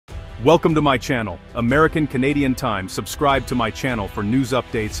Welcome to my channel, American Canadian Time. Subscribe to my channel for news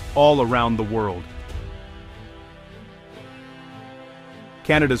updates all around the world.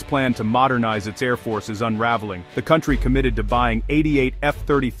 Canada's plan to modernize its air force is unraveling. The country committed to buying 88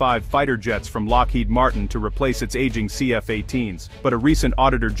 F-35 fighter jets from Lockheed Martin to replace its aging CF-18s. But a recent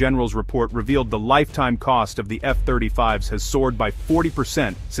Auditor General's report revealed the lifetime cost of the F-35s has soared by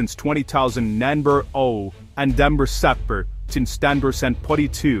 40% since 2000 number o and number sepper since December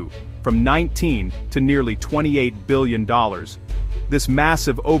 42, from 19 to nearly $28 billion. This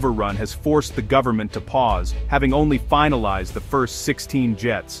massive overrun has forced the government to pause, having only finalized the first 16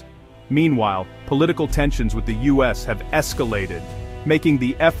 jets. Meanwhile, political tensions with the US have escalated, making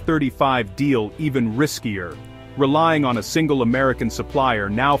the F-35 deal even riskier. Relying on a single American supplier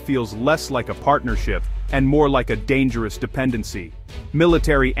now feels less like a partnership and more like a dangerous dependency.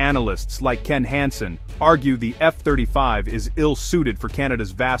 Military analysts like Ken Hansen argue the F-35 is ill-suited for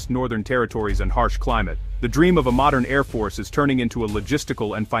Canada's vast northern territories and harsh climate. The dream of a modern air force is turning into a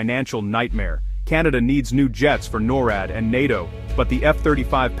logistical and financial nightmare. Canada needs new jets for NORAD and NATO, but the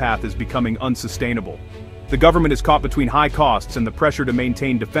F-35 path is becoming unsustainable. The government is caught between high costs and the pressure to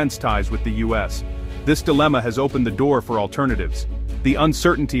maintain defense ties with the US. This dilemma has opened the door for alternatives. The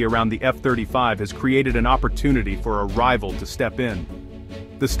uncertainty around the F-35 has created an opportunity for a rival to step in.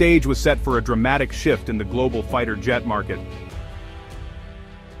 The stage was set for a dramatic shift in the global fighter jet market.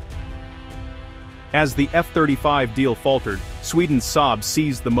 As the F-35 deal faltered, Sweden's Saab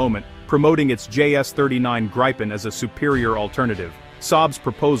seized the moment, promoting its JS-39 Gripen as a superior alternative. Saab's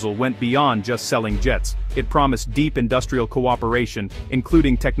proposal went beyond just selling jets. It promised deep industrial cooperation,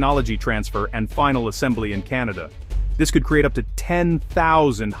 including technology transfer and final assembly in Canada. This could create up to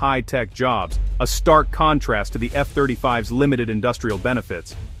 10,000 high-tech jobs, a stark contrast to the F-35's limited industrial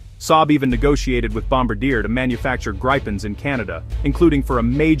benefits. Saab even negotiated with Bombardier to manufacture Gripens in Canada, including for a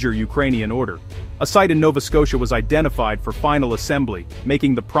major Ukrainian order. A site in Nova Scotia was identified for final assembly,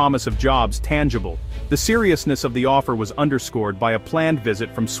 making the promise of jobs tangible. The seriousness of the offer was underscored by a planned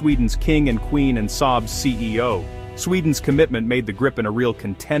visit from Sweden's King and Queen and Saab's CEO. Sweden's commitment made the Gripen a real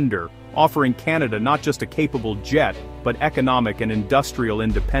contender, offering Canada not just a capable jet, but economic and industrial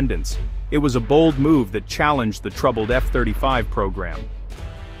independence. It was a bold move that challenged the troubled F-35 program.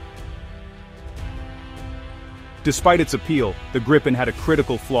 Despite its appeal, the Gripen had a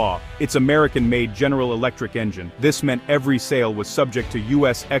critical flaw: its American-made General Electric engine. This meant every sale was subject to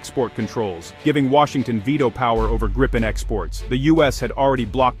US export controls, giving Washington veto power over Gripen exports. The US had already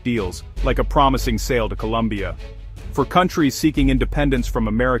blocked deals, like a promising sale to Colombia. For countries seeking independence from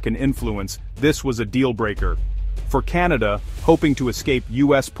American influence, this was a deal-breaker. For Canada, hoping to escape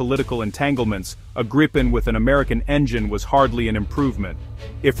US political entanglements, a Gripen with an American engine was hardly an improvement.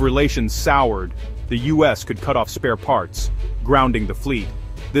 If relations soured, the US could cut off spare parts, grounding the fleet.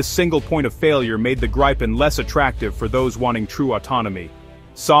 This single point of failure made the Gripen less attractive for those wanting true autonomy.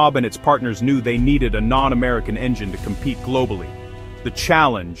 Saab and its partners knew they needed a non-American engine to compete globally. The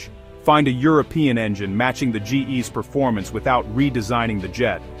challenge: find a European engine matching the GE's performance without redesigning the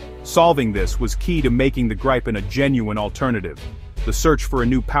jet. Solving this was key to making the Gripen a genuine alternative. The search for a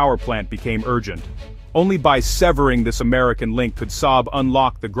new power plant became urgent. Only by severing this American link could Saab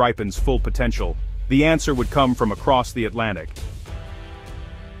unlock the Gripen's full potential. The answer would come from across the Atlantic.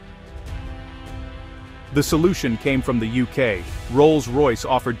 The solution came from the UK. Rolls-Royce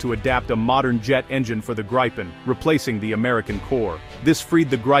offered to adapt a modern jet engine for the Gripen, replacing the American core. This freed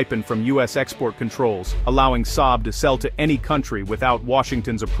the Gripen from US export controls, allowing Saab to sell to any country without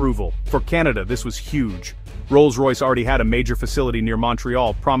Washington's approval. For Canada, this was huge. Rolls-Royce already had a major facility near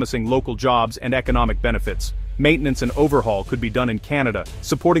Montreal, promising local jobs and economic benefits. Maintenance and overhaul could be done in Canada,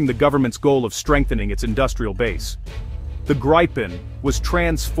 supporting the government's goal of strengthening its industrial base. The Gripen was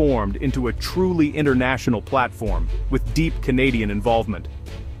transformed into a truly international platform, with deep Canadian involvement.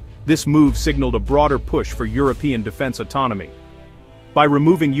 This move signaled a broader push for European defense autonomy. By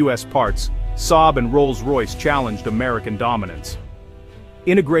removing US parts, Saab and Rolls-Royce challenged American dominance.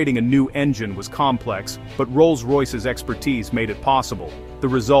 Integrating a new engine was complex, but Rolls-Royce's expertise made it possible. The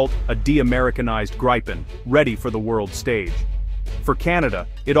result: a de-Americanized Gripen, ready for the world stage. For Canada,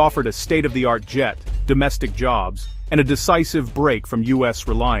 it offered a state-of-the-art jet, domestic jobs, and a decisive break from US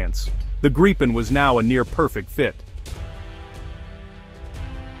reliance. The Gripen was now a near-perfect fit.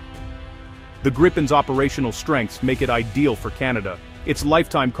 The Gripen's operational strengths make it ideal for Canada. Its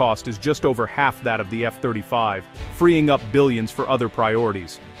lifetime cost is just over half that of the F-35, freeing up billions for other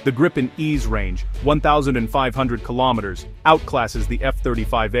priorities. The Gripen E's range, 1,500 kilometers, outclasses the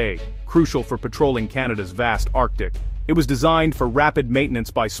F-35A, crucial for patrolling Canada's vast Arctic. It was designed for rapid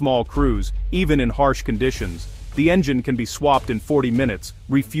maintenance by small crews, even in harsh conditions. The engine can be swapped in 40 minutes,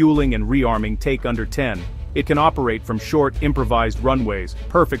 refueling and rearming take under 10. It can operate from short, improvised runways,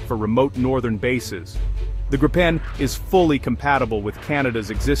 perfect for remote northern bases. The Gripen is fully compatible with Canada's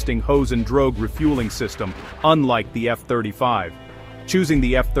existing hose and drogue refueling system, unlike the F-35. Choosing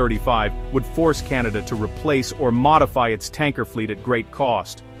the F-35 would force Canada to replace or modify its tanker fleet at great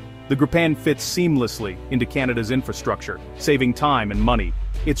cost. The Gripen fits seamlessly into Canada's infrastructure, saving time and money.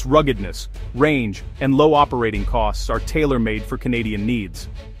 Its ruggedness, range, and low operating costs are tailor-made for Canadian needs.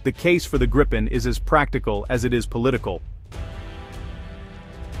 The case for the Gripen is as practical as it is political.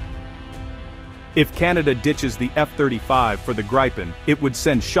 If Canada ditches the F-35 for the Gripen, it would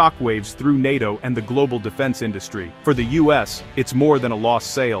send shockwaves through NATO and the global defense industry. For the US, it's more than a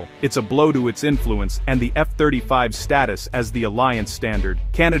lost sale. It's a blow to its influence and the F-35's status as the alliance standard.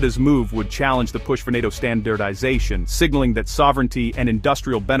 Canada's move would challenge the push for NATO standardization, signaling that sovereignty and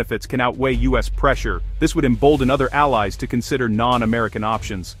industrial benefits can outweigh US pressure. This would embolden other allies to consider non-American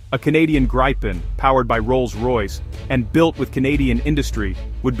options. A Canadian Gripen, powered by Rolls-Royce, and built with Canadian industry,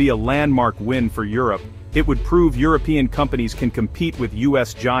 would be a landmark win for Europe. It would prove European companies can compete with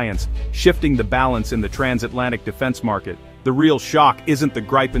US giants, shifting the balance in the transatlantic defense market. The real shock isn't the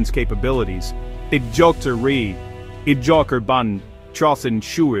Gripen's capabilities. It's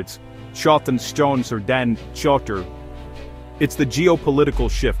the geopolitical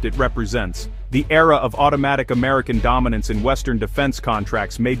shift it represents. The era of automatic American dominance in Western defense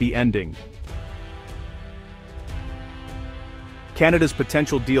contracts may be ending. Canada's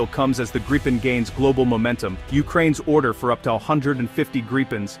potential deal comes as the Gripen gains global momentum. Ukraine's order for up to 150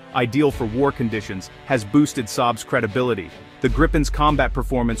 Gripens, ideal for war conditions, has boosted Saab's credibility. The Gripen's combat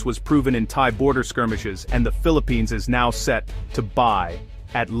performance was proven in Thai border skirmishes, and the Philippines is now set to buy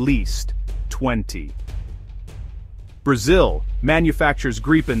at least 20. Brazil manufactures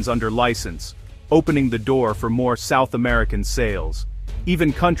Gripens under license, opening the door for more South American sales.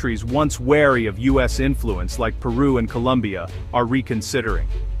 Even countries once wary of US influence like Peru and Colombia are reconsidering.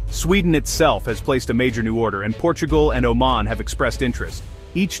 Sweden itself has placed a major new order, and Portugal and Oman have expressed interest.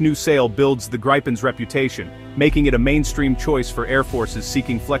 Each new sale builds the Gripen's reputation, making it a mainstream choice for air forces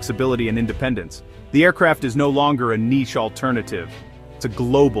seeking flexibility and independence. The aircraft is no longer a niche alternative. It's a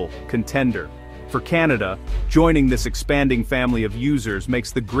global contender. For Canada, joining this expanding family of users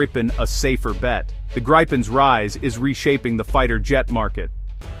makes the Gripen a safer bet. The Gripen's rise is reshaping the fighter jet market.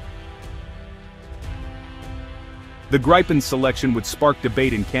 The Gripen's selection would spark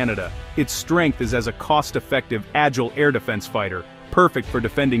debate in Canada. Its strength is as a cost-effective, agile air defense fighter, perfect for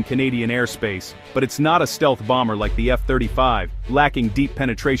defending Canadian airspace, but it's not a stealth bomber like the F-35, lacking deep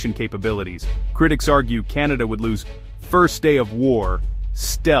penetration capabilities. Critics argue Canada would lose first day of war,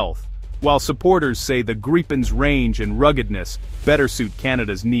 stealth, while supporters say the Gripen's range and ruggedness better suit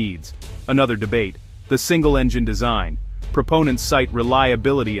Canada's needs. Another debate, the single-engine design. Proponents cite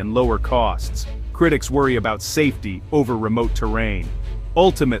reliability and lower costs. Critics worry about safety over remote terrain.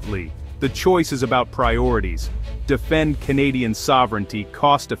 Ultimately, the choice is about priorities. Defend Canadian sovereignty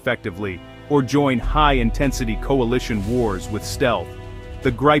cost-effectively, or join high-intensity coalition wars with stealth.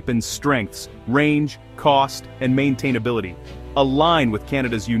 The Gripen's strengths, range, cost, and maintainability align with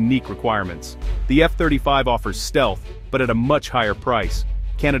Canada's unique requirements. The F-35 offers stealth, but at a much higher price.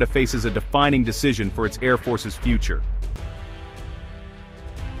 Canada faces a defining decision for its Air Force's future.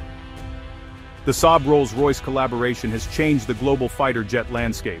 The Saab Rolls-Royce collaboration has changed the global fighter jet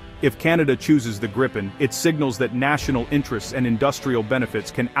landscape. If Canada chooses the Gripen, it signals that national interests and industrial benefits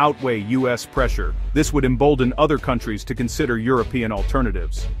can outweigh US pressure. This would embolden other countries to consider European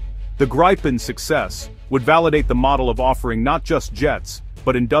alternatives. The Gripen's success would validate the model of offering not just jets,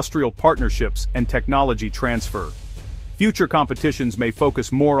 but industrial partnerships and technology transfer. Future competitions may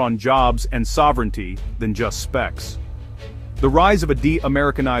focus more on jobs and sovereignty than just specs. The rise of a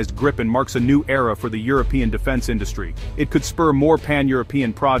de-Americanized Gripen marks a new era for the European defense industry. It could spur more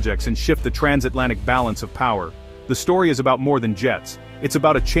pan-European projects and shift the transatlantic balance of power. The story is about more than jets. It's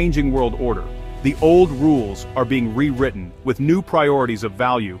about a changing world order. The old rules are being rewritten with new priorities of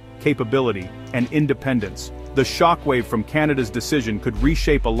value, capability, and independence. The shockwave from Canada's decision could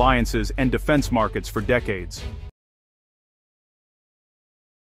reshape alliances and defense markets for decades.